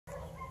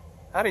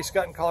Howdy,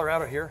 Scott in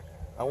Colorado here.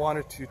 I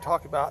wanted to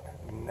talk about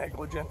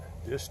negligent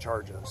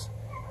discharges,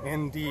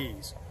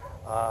 NDs.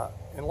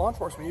 In law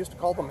enforcement, we used to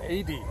call them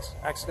ADs,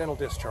 accidental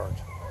discharge.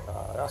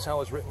 That's how it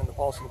was written in the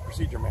policy and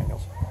procedure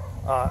manuals.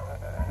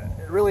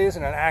 It really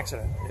isn't an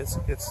accident.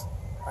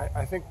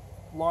 I think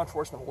law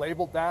enforcement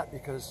labeled that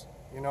because,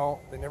 you know,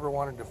 they never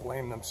wanted to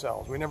blame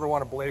themselves. We never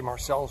want to blame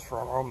ourselves for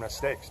our own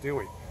mistakes, do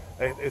we?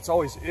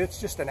 It's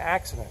just an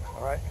accident,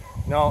 all right?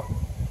 No,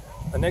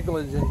 a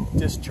negligent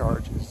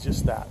discharge is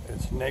just that.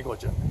 It's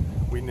negligent.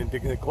 We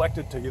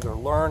neglected to either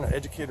learn,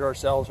 educate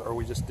ourselves, or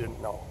we just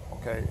didn't know,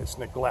 okay? It's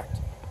neglect.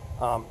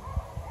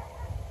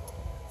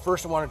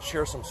 First, I wanted to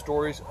share some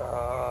stories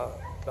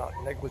about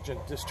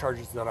negligent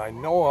discharges that I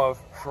know of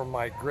from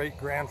my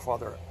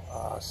great-grandfather,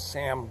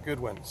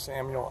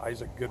 Samuel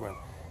Isaac Goodwin.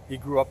 He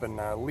grew up in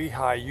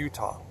Lehi,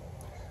 Utah.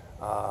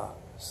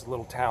 It's a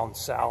little town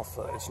south.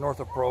 It's north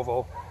of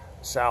Provo,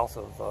 south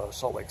of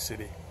Salt Lake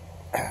City,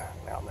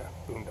 down the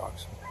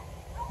boondocks.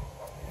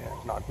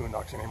 And not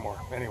boondocks anymore.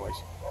 Anyways,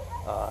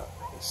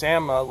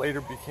 Sam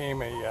later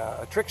became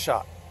a trick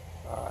shot.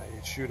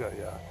 He'd shoot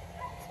a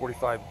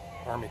 45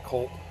 Army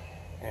Colt,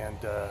 and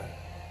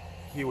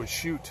he would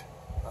shoot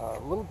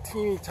little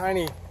teeny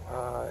tiny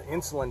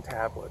insulin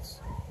tablets,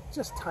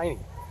 just tiny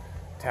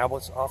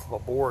tablets off of a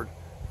board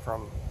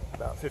from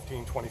about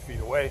 15-20 feet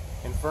away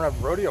in front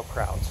of rodeo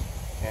crowds.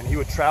 And he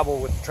would travel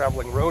with the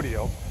traveling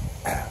rodeo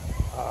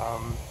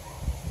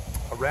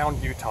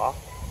around Utah,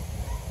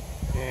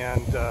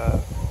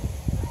 and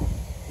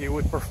he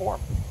would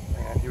perform,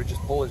 and he would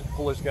just pull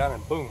his gun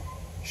and boom,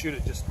 shoot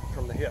it just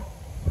from the hip.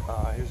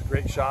 He was a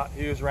great shot.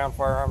 He was around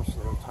firearms at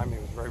the time. He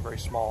was very, very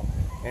small,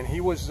 and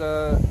he was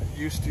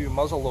used to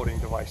muzzle loading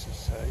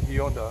devices. He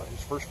owned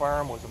his first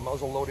firearm was a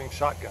muzzle loading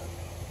shotgun.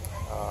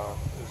 It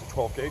was a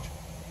 12 gauge.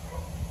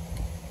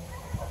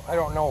 I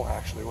don't know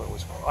actually what it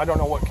was called. I don't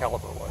know what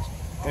caliber it was.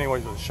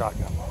 Anyways, it was a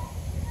shotgun.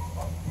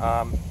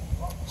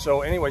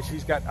 So anyways,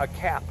 he's got a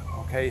cap,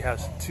 okay? He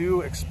has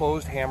 2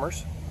 exposed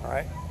hammers, all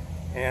right?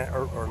 And,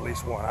 or at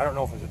least one. I don't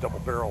know if it's a double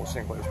barrel or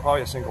single. It's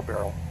probably a single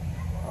barrel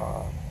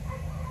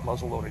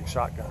muzzle loading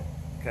shotgun,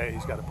 okay?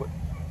 He's got to put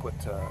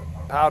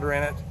powder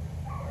in it,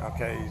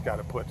 okay? He's got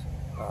to put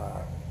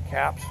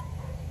caps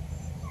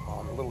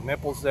on the little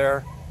nipples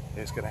there.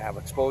 He's going to have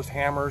exposed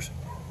hammers.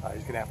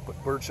 He's going to have to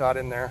put birdshot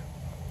in there,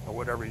 or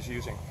whatever he's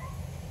using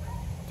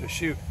to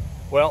shoot.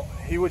 Well,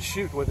 he would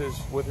shoot with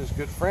his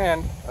good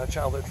friend, a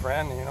childhood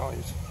friend. You know,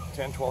 he's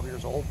 10, 12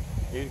 years old.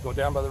 He'd go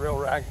down by the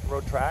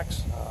railroad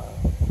tracks,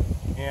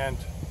 and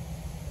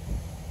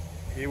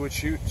he would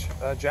shoot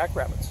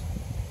jackrabbits,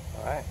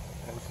 all right,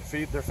 and to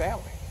feed their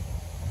family.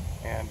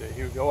 And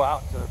he would go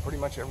out pretty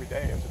much every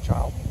day as a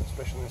child,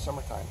 especially in the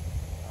summertime,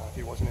 if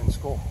he wasn't in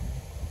school.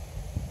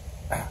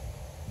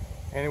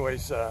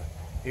 Anyways,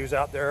 he was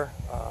out there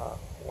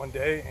one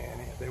day,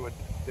 and they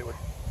would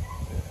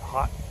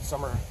hot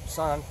summer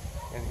sun,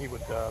 and he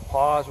would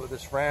pause with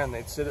his friend.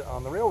 They'd sit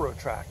on the railroad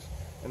tracks,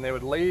 and they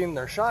would lean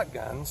their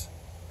shotguns,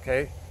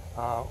 okay,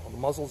 the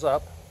muzzles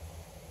up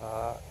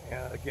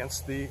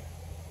against the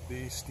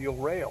steel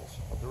rails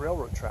of the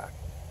railroad track.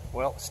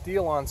 Well,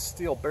 steel on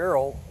steel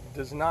barrel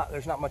there's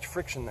not much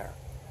friction there.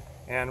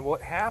 And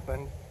what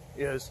happened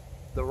is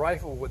the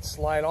rifle would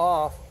slide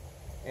off,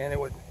 and it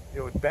would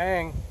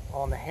bang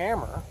on the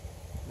hammer.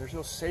 There's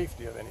no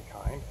safety of any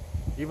kind.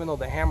 Even though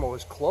the hammer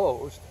was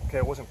closed, okay,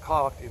 it wasn't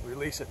cocked, you'd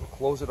release it and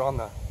close it on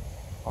the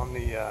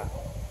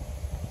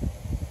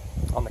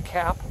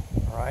cap,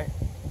 all right,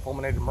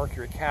 fulminated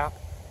mercury cap,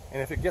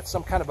 and if it gets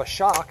some kind of a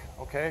shock,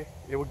 okay,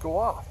 it would go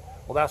off.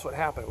 Well, that's what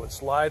happened. It would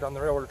slide on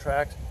the railroad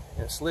tracks,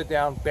 and it slid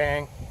down,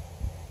 bang,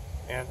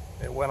 and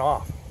it went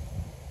off.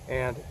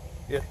 And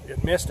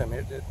it missed him.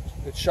 It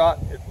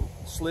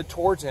slid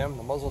towards him,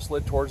 the muzzle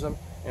slid towards him,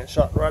 and it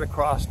shot right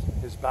across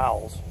his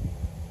bowels.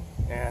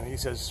 And he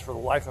says, for the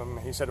life of him,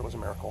 he said it was a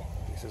miracle.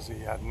 He says he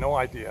had no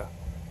idea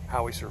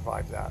how he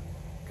survived that,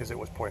 because it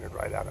was pointed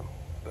right at him,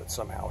 but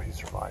somehow he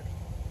survived.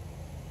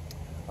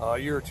 A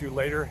year or 2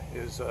 later,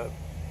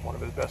 one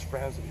of his best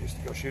friends that he used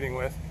to go shooting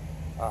with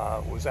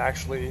was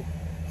actually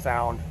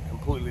found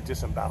completely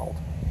disemboweled.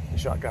 The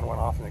shotgun went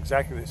off, and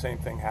exactly the same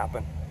thing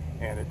happened,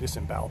 and it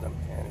disemboweled him,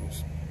 and he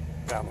was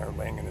down there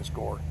laying in his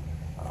gourd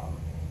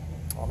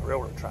on the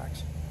railroad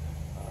tracks.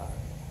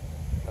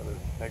 Another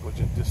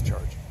negligent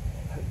discharge.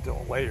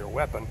 Don't lay your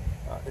weapon.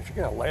 If you're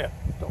going to lay it,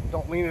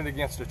 don't lean it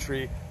against a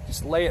tree.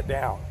 Just lay it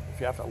down. If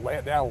you have to lay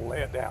it down,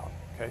 lay it down.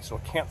 Okay, so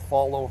it can't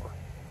fall over.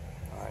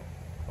 All right.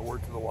 A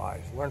word to the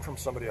wise: learn from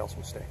somebody else's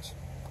mistakes.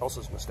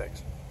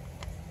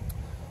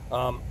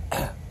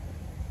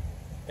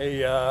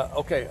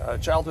 A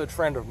childhood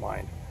friend of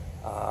mine.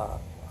 I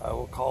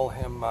will call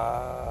him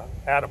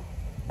Adam.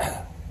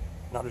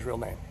 Not his real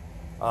name.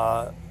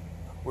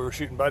 We were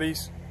shooting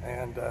buddies,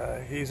 and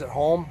he's at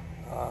home.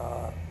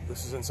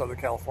 This is in Southern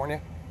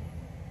California,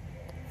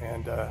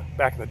 and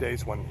back in the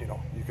days when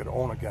you could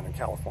own a gun in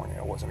California,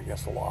 it wasn't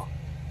against the law.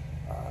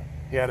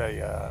 He had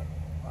I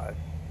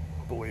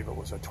believe it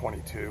was a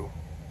 .22,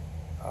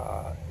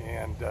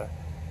 and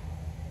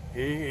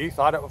he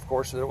thought, of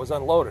course, that it was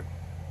unloaded,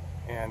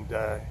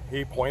 and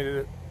he pointed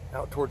it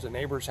out towards a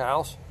neighbor's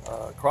house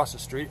across the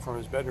street from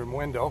his bedroom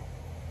window,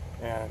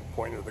 and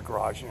pointed to the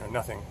garage. You know,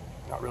 nothing,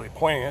 not really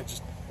pointing it,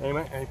 just aim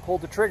it, and he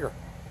pulled the trigger.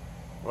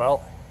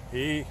 Well,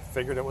 he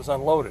figured it was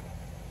unloaded.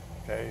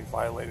 Okay, he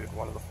violated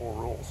one of the 4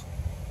 rules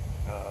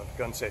of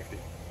gun safety,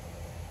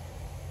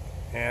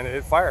 and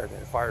it fired.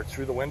 It fired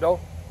through the window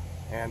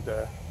and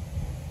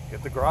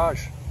hit the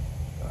garage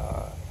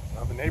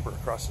of a neighbor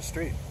across the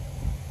street.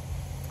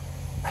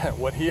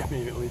 What he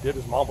immediately did,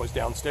 his mom was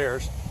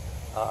downstairs.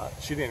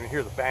 She didn't even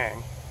hear the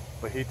bang,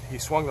 but he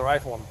swung the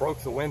rifle and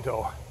broke the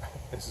window.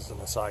 This is an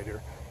aside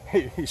here.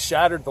 He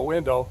shattered the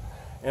window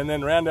and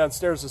then ran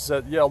downstairs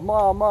and yelled,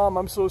 "Mom, Mom,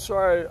 I'm so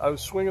sorry. I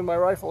was swinging my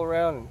rifle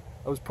around and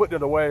I was putting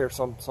it away," or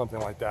something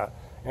like that.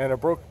 And it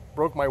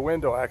broke my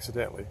window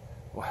accidentally.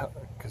 Well,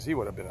 because he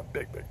would have been in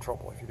big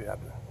trouble if he had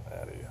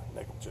a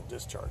negligent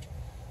discharge.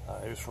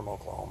 He was from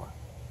Oklahoma.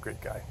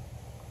 Great guy.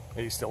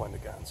 He's still into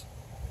guns.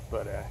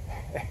 But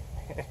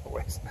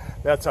anyways,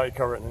 that's how he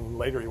covered it. And then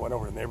later he went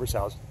over to the neighbor's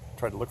house,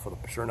 tried to look for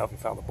the, sure enough, he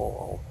found the bullet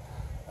hole.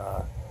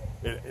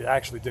 It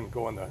actually didn't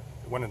go in it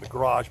went in the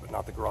garage, but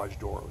not the garage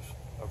door. It was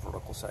a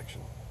vertical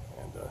section,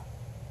 and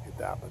hit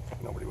that,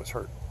 but nobody was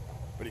hurt.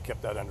 But he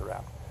kept that under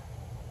wrap.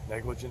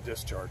 Negligent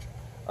discharge.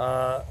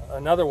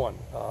 Another one,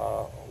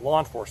 law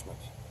enforcement.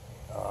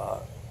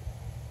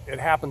 It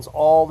happens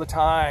all the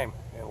time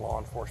in law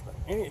enforcement.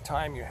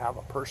 Anytime you have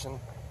a person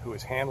who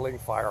is handling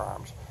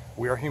firearms,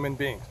 we are human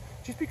beings.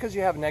 Just because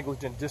you have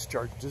negligent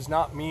discharge does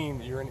not mean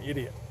that you're an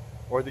idiot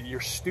or that you're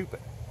stupid,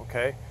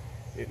 okay?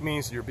 It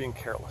means that you're being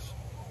careless,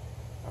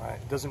 all right?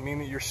 It doesn't mean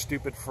that you're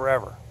stupid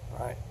forever,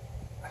 all right?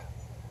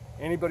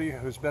 Anybody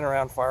who's been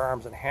around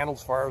firearms and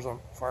handles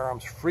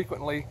firearms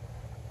frequently,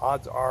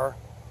 odds are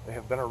they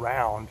have been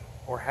around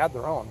or had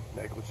their own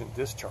negligent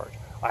discharge.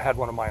 I had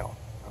one of my own,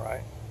 all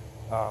right?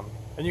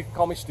 And you can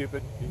call me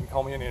stupid, you can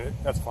call me an idiot,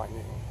 that's fine,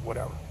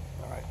 whatever,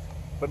 all right?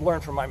 But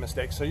learn from my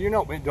mistakes, so you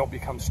know, don't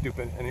become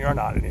stupid, and you're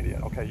not an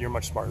idiot, okay? You're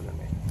much smarter than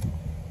me,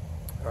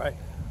 all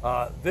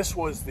right? This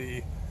was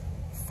the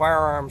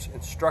firearms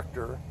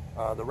instructor,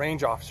 the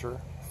range officer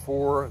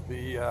for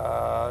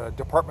the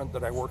department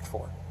that I worked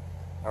for,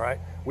 all right?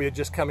 We had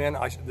just come in,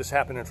 this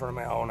happened in front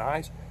of my own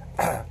eyes.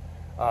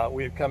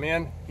 We had come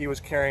in, he was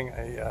carrying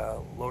a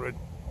loaded,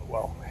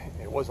 well,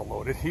 it was a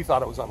loaded, he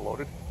thought it was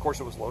unloaded. Of course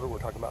it was loaded, we're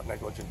talking about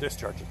negligent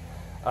discharges.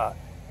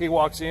 He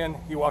walks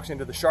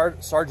into the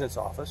sergeant's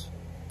office.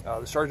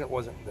 The sergeant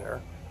wasn't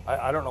there.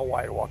 I don't know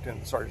why he walked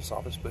into the sergeant's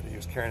office, but he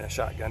was carrying a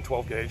shotgun,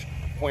 12 gauge,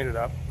 pointed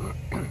up.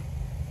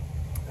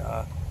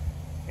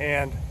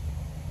 And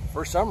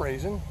for some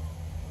reason,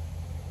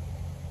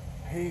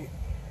 he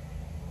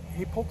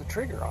pulled the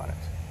trigger on it.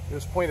 It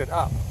was pointed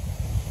up.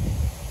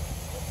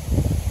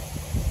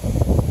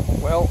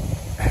 Well,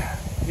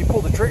 he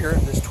pulled the trigger,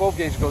 this 12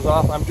 gauge goes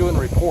off. I'm doing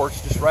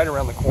reports just right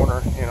around the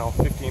corner,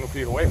 15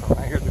 feet away from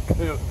him. I hear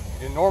the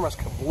enormous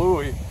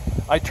kablooey.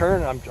 I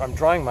turn and I'm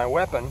drawing my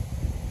weapon.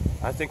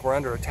 I think we're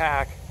under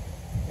attack.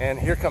 And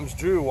here comes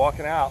Drew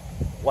walking out,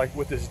 like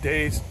with his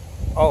dazed,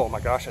 oh my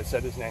gosh, I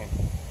said his name.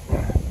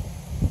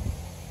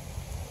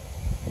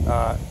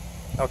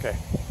 Okay,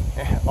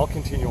 I'll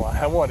continue on.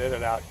 I won't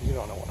edit out because you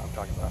don't know what I'm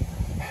talking about.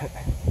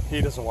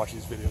 He doesn't watch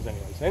these videos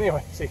anyways.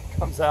 Anyways, he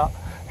comes out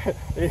and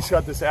he's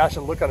got this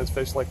ashen look on his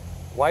face like,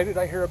 why did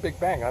I hear a big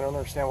bang? I don't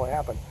understand what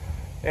happened.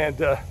 And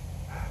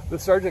the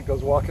sergeant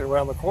goes walking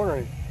around the corner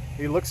and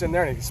he looks in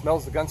there and he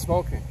smells the gun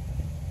smoke. And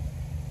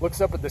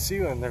looks up at the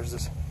ceiling and there's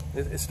this,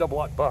 it's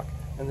double-aught buck,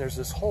 and there's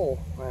this hole,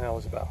 and it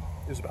was about,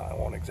 I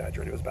won't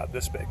exaggerate, it was about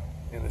this big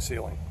in the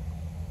ceiling.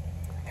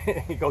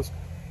 He goes,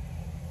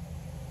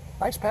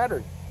 nice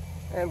pattern,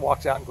 and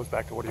walks out and goes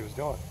back to what he was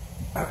doing.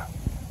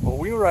 Well,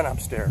 we run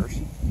upstairs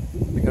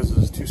because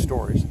there's 2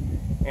 stories,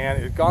 and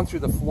it had gone through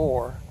the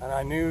floor, and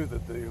I knew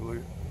that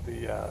the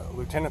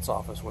lieutenant's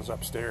office was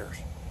upstairs.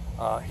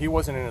 He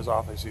wasn't in his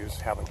office, he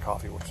was having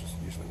coffee, which is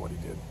usually what he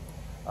did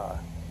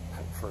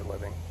for a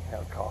living,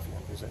 have coffee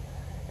and visit.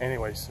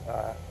 Anyways,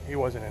 he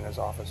wasn't in his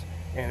office,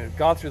 and it had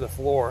gone through the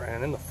floor,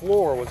 and in the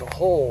floor was a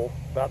hole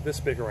about this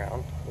big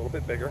around, a little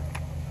bit bigger,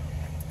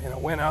 and it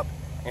went up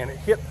and it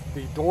hit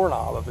the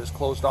doorknob of his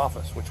closed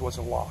office, which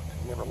wasn't locked.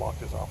 He never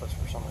locked his office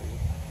for some reason.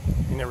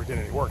 He never did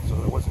any work, so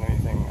there wasn't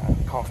anything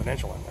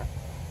confidential in there.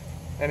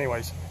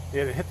 Anyways,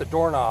 it hit the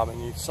doorknob,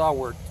 and you saw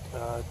where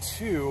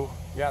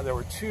there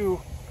were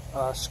two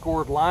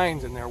scored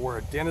lines in there where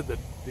it dented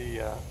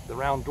the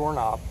round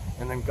doorknob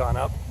and then gone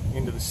up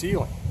into the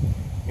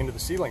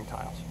ceiling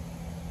tiles.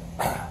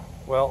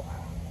 Well,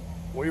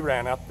 we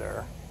ran up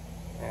there,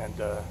 and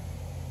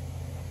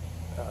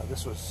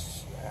this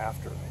was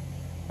after.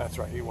 That's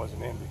right, he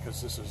wasn't in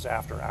because this was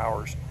after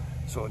hours,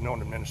 so no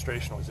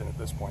administration was in at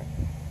this point.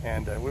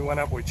 And we went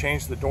up, we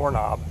changed the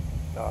doorknob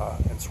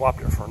and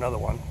swapped it for another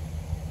one.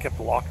 Kept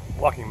the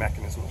locking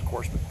mechanism, of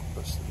course,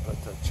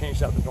 but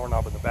changed out the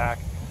doorknob in the back.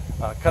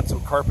 Cut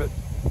some carpet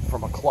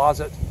from a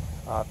closet,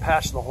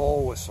 patched the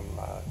hole with some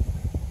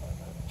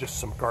just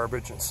some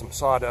garbage and some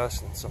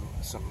sawdust and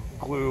some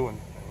glue and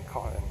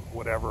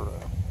whatever.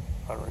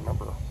 I don't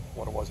remember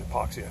what it was,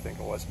 epoxy I think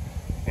it was.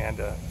 and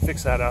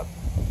fix that up.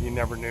 You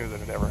never knew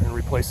that it ever, and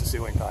replace the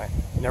ceiling tie.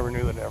 You never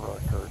knew that it ever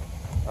occurred.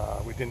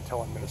 We didn't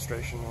tell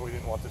administration, and we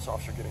didn't want this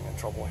officer getting in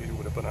trouble. He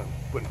would have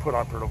been put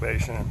on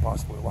probation and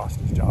possibly lost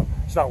his job.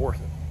 It's not worth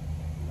it.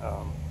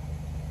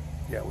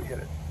 Yeah, we hit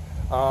it.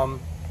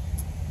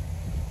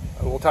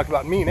 We'll talk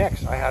about me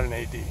next. I had an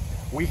AD.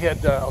 We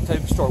had, I'll tell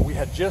you the story. We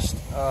had just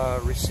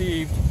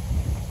received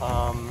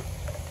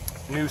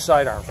new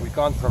sidearms. We'd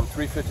gone from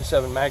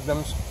 357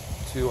 Magnums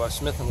to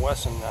Smith &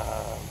 Wesson.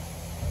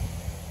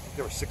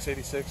 They were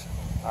 686.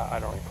 I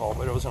don't recall,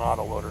 but it was an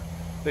autoloader.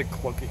 Big,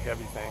 clunky,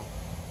 heavy thing.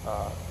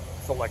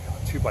 Felt like a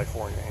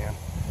 2x4 in your hand.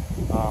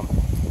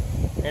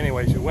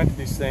 Anyways, we went to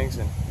these things,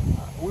 and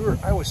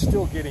I was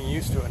still getting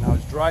used to it, and I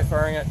was dry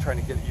firing it,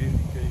 trying to get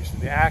used to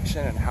the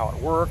action and how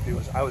it worked.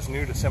 I was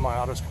new to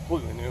semi-autos,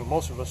 completely new.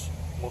 Most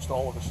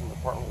all of us in the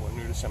department were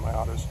new to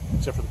semi-autos,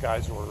 except for the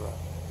guys that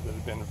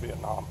had been in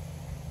Vietnam.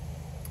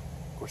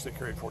 Of course, they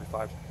carried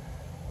 45s,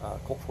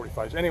 Colt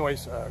 45s.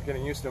 Anyways,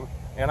 getting used to them,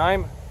 and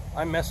I'm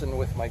messing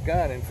with my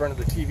gun in front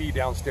of the TV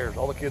downstairs.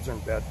 All the kids are in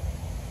bed,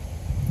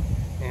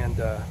 and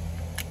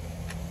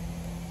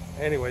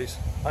anyways,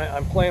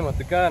 I'm playing with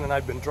the gun, and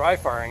I've been dry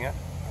firing it,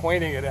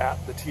 pointing it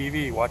at the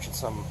TV, watching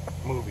some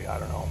movie, I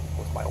don't know,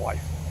 with my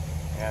wife.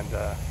 And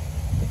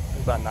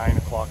it's about 9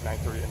 o'clock,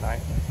 9:30 at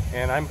night,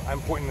 and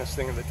I'm pointing this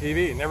thing at the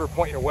TV. Never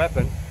point your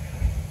weapon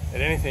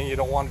at anything you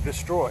don't want to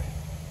destroy.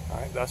 All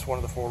right, that's one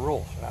of the 4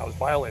 rules, and I was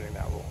violating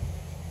that rule.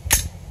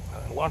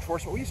 In law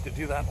enforcement, we used to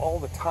do that all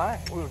the time.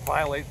 We would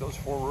violate those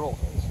 4 rules.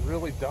 It's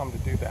really dumb to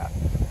do that.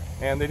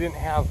 And they didn't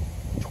have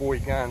toy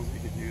guns that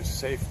you could use,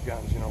 safe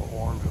guns, you know,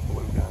 orange or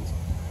blue guns.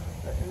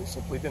 They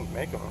simply didn't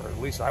make them, or at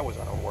least I was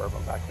unaware of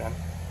them back then.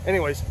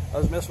 Anyways, I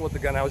was messing with the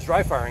gun. I was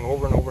dry firing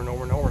over and over and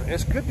over and over. And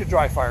it's good to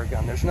dry fire a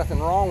gun. There's nothing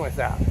wrong with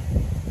that.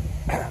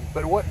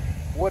 But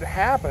what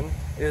happened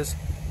is,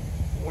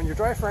 when you're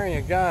dry firing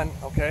a gun,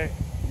 okay,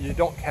 you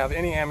don't have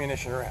any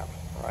ammunition around,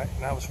 all right?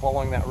 And I was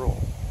following that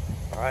rule,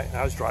 all right? And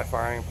I was dry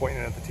firing and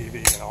pointing it at the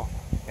TV, you know.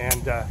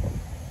 And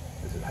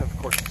of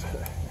course, it's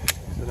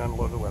an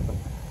unloaded weapon.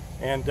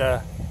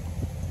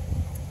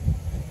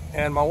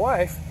 And my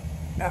wife,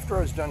 after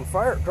I was done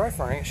dry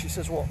firing it, she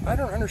says, well, I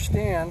don't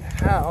understand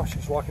how,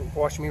 she's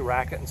watching me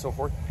rack it and so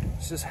forth.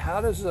 She says,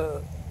 how does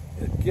it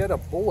get a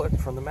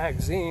bullet from the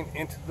magazine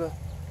into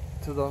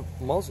the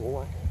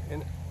muzzle,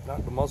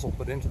 not the muzzle,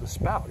 but into the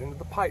spout, into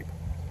the pipe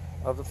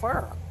of the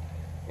firearm?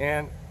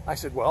 And I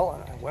said, well,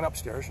 and I went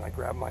upstairs and I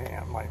grabbed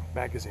my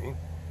magazine,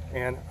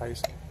 and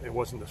it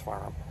wasn't this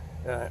firearm.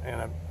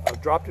 And I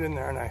dropped it in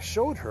there, and I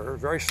showed her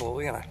very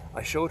slowly, and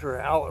I showed her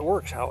how it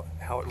works, how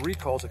it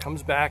recalls. It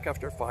comes back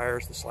after it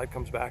fires, the slide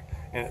comes back,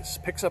 and it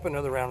picks up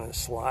another round and it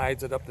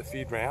slides it up the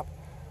feed ramp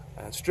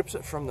and strips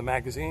it from the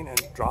magazine and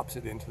drops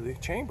it into the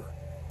chamber.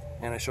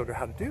 And I showed her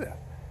how to do that.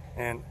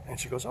 And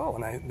she goes, oh,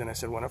 and then I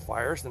said, when it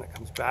fires, then it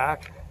comes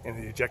back, and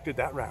it ejected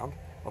that round,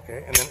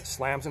 okay, and then it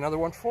slams another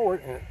one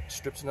forward, and it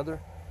strips another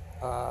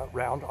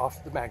round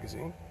off the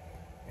magazine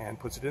and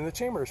puts it in the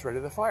chamber. It's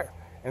ready to fire.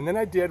 And then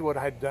I did what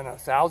I had done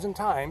 1,000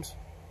 times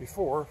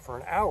before for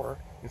an hour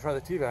in front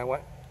of the TV. I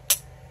went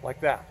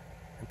like that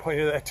and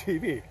pointed at that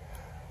TV.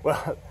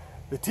 Well,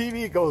 the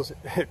TV goes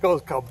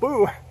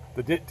kaboom.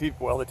 The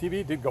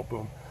TV did go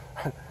boom.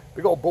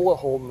 Big old bullet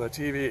hole in the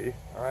TV.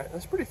 All right,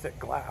 that's pretty thick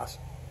glass,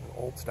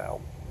 old style.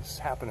 This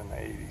happened in the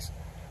 80s,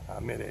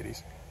 mid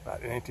 80s,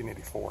 about in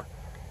 1984.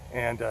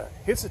 And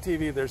hits the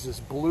TV. There's this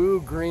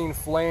blue-green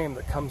flame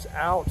that comes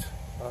out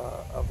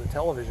of the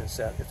television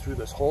set through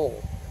this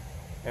hole.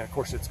 And of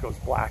course it goes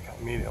black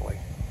immediately.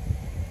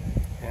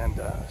 And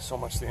so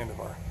much the end of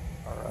our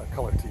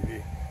color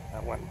TV. I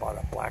went and bought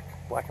a black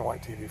and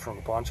white TV from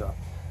the pawn shop.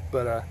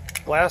 But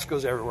glass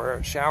goes everywhere,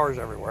 it showers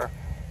everywhere,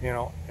 you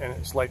know, and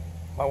it's like,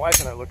 my wife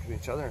and I looked at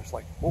each other and it's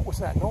like, what was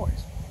that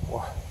noise?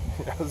 Well,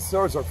 you know, this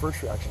was our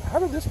first reaction. How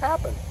did this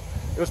happen?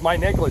 It was my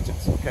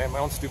negligence, okay, my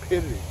own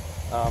stupidity.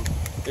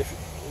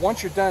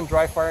 Once you're done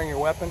dry firing your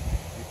weapon,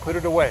 you put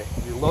it away.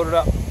 You load it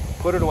up,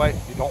 put it away,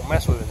 you don't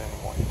mess with it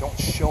anymore. You don't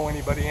show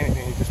anybody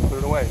anything, you just put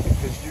it away,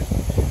 because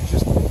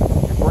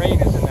your brain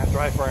is in that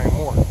dry firing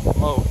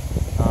mode.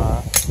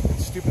 And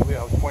stupidly,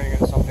 I was pointing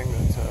at something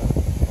that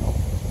you know,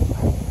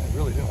 I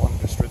really didn't want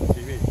to destroy the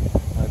TV.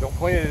 Don't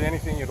point it at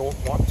anything you don't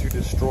want to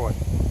destroy.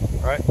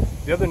 All right.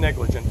 The other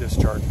negligent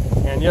discharge,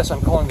 and yes,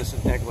 I'm calling this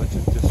a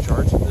negligent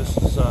discharge. This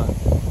is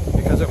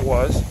because it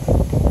was.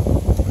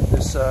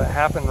 This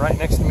happened right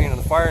next to me in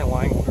the firing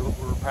line. We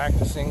were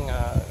practicing. We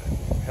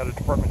had a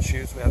department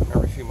shoots. We had them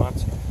every few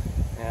months,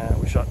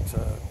 and we shot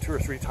 2 or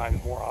 3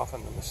 times more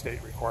often than the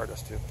state required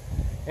us to.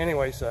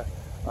 Anyways,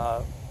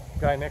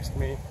 guy next to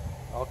me,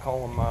 I'll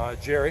call him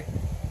Jerry.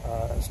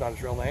 It's not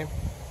his real name.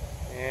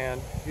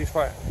 And he's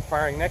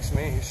firing next to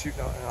me. He's shooting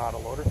an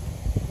autoloader,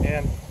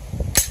 and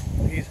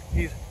he's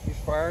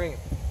firing.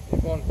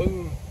 He's going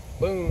boom,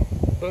 boom,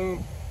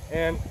 boom.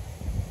 And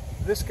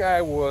this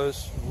guy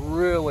was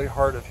really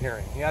hard of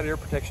hearing. He had ear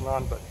protection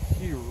on, but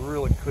he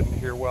really couldn't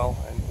hear well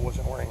and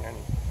wasn't wearing any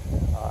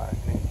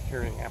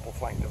hearing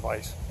amplifying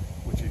device,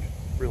 which he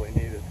really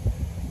needed.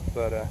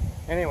 But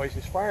anyways,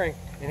 he's firing,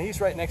 and he's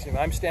right next to him.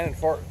 I'm standing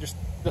just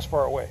this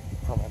far away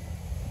from him,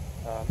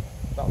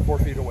 about 4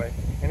 feet away,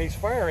 and he's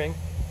firing,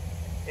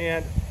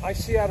 and I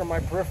see out of my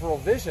peripheral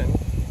vision,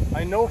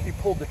 I know he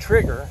pulled the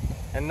trigger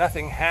and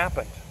nothing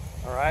happened.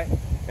 All right,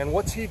 and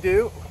what's he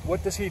do?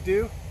 What does he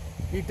do?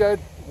 He did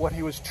what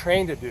he was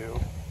trained to do,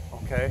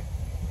 okay,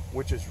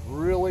 which is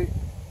really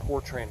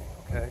poor training.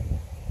 Okay,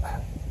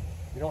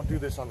 you don't do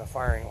this on the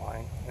firing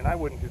line, and I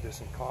wouldn't do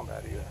this in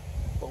combat either.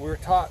 But we were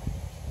taught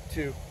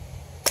to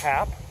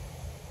tap,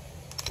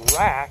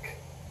 rack,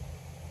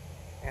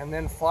 and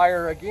then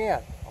fire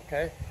again.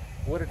 Okay,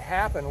 what had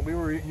happened? We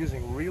were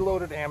using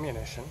reloaded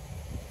ammunition,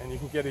 and you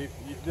can get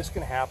this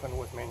can happen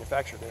with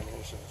manufactured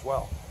ammunition as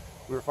well.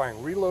 We were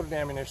firing reloaded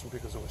ammunition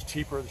because it was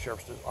cheaper. The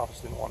sheriff's office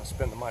didn't want to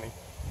spend the money.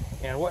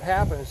 And what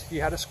happened is he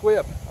had a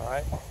squib. All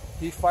right,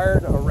 he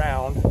fired a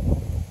round,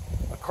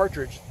 a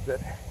cartridge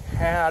that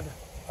had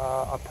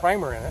a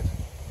primer in it,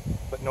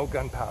 but no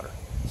gunpowder.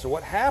 So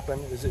what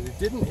happened is that it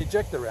didn't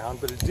eject the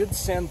round, but it did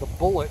send the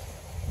bullet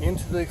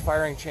into the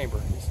firing chamber.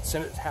 It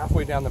sent it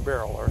halfway down the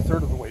barrel, or a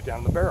third of the way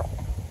down the barrel.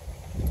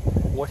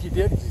 What he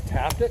did is he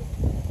tapped it,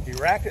 he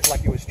racked it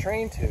like he was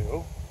trained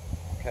to,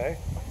 okay,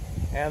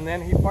 and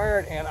then he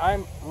fired, and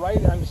I'm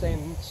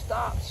saying,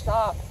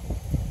 stop,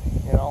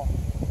 you know,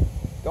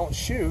 don't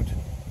shoot.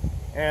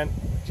 And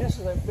just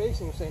as I'm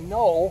facing him, saying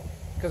no,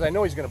 because I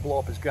know he's going to blow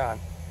up his gun,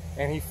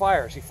 and he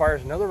fires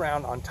another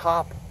round on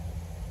top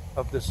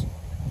of this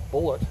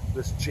bullet,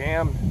 this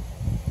jammed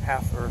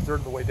half or a third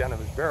of the way down of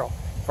his barrel.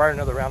 Fired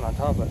another round on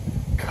top of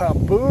it.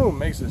 Kaboom!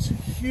 Makes this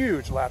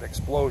huge loud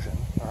explosion.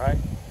 All right.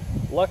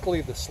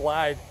 Luckily, the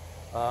slide,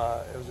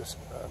 it was just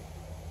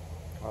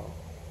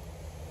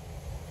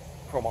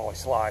chromoly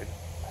slide,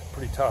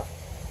 pretty tough.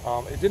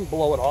 It didn't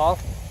blow it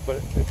off, but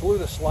it blew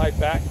the slide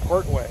back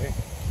part way,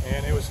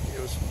 and it was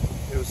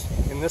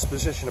in this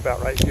position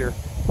about right here,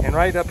 and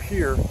right up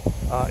here,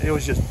 it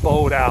was just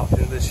bowed out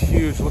into this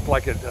huge, looked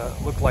like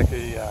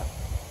a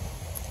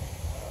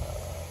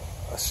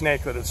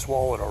snake that had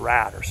swallowed a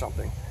rat or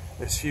something.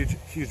 This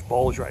huge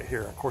bulge right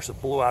here. Of course,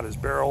 it blew out his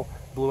barrel,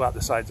 blew out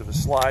the sides of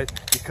his slide.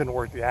 He couldn't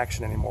work the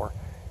action anymore,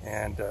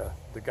 and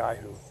the guy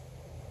who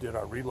did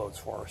our reloads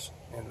for us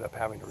ended up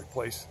having to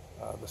replace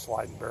the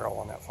slide and barrel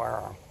on that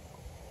firearm.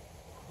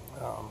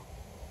 I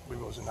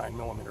believe it was a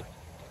 9mm. It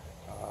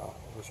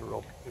was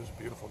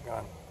a beautiful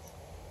gun.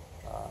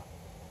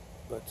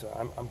 But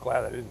I'm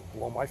glad I didn't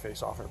blow my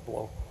face off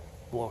or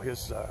blow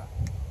his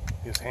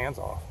hands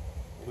off,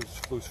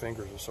 lose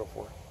fingers or so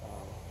forth.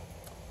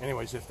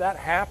 Anyways, if that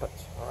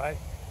happens, all right,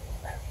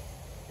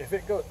 if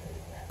it goes,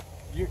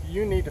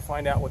 you need to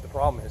find out what the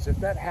problem is. If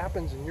that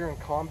happens and you're in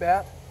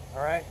combat,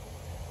 all right,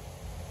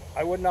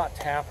 I would not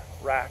tap,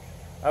 rack.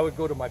 I would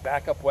go to my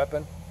backup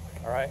weapon,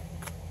 all right,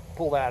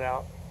 pull that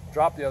out,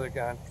 drop the other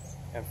gun,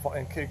 and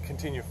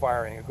continue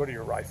firing, and go to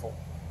your rifle,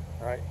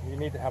 all right. You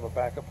need to have a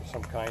backup of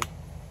some kind.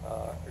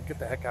 Or get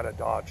the heck out of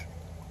Dodge.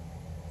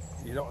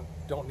 You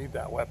don't need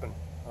that weapon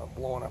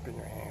blowing up in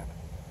your hand.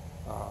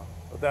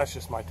 But that's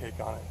just my take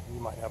on it. You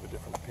might have a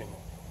different opinion.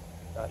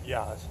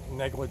 Yeah, it's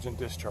negligent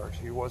discharge.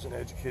 He wasn't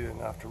educated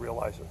enough to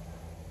realize it.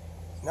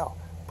 No,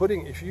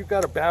 if you've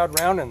got a bowed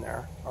round in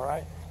there, all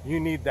right, you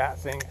need that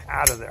thing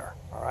out of there,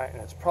 all right,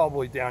 and it's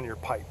probably down your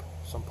pipe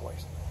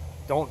someplace.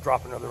 Don't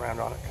drop another round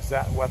on it, because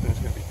that weapon is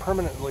going to be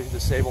permanently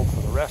disabled for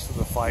the rest of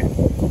the fight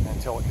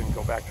until it can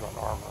go back to an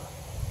armor.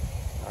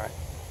 All right.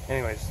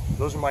 Anyways,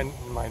 those are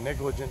my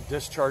negligent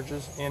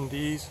discharges,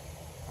 NDs.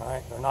 All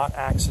right, they're not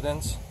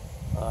accidents.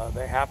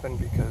 They happen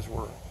because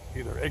we're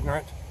either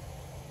ignorant,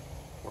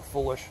 we're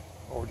foolish,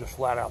 or we're just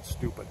flat out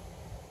stupid.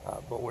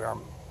 But we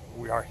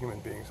are human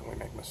beings, and we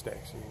make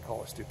mistakes. You can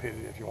call it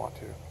stupidity if you want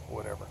to,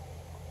 whatever.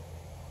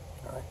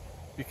 All right,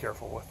 be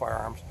careful with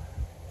firearms.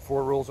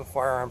 4 rules of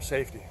firearm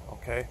safety.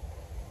 Okay,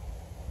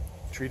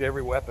 treat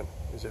every weapon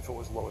as if it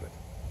was loaded.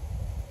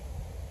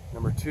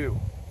 Number 2.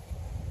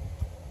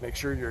 Make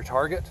sure your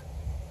target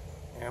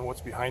and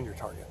what's behind your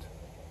target.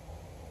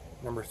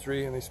 Number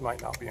 3, and these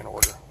might not be in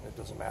order, it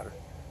doesn't matter.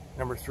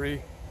 Number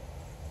 3,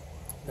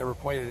 never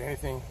point at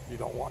anything you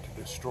don't want to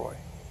destroy.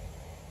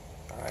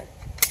 All right.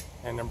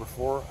 And number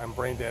 4, I'm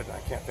brain dead and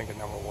I can't think of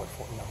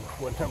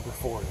what number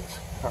 4 is.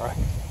 All right.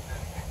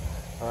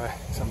 All right.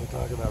 Something to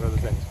talk about other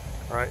things.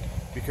 All right.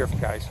 Be careful,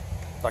 guys.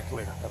 Talk to you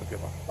later. Have a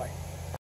good one. Bye.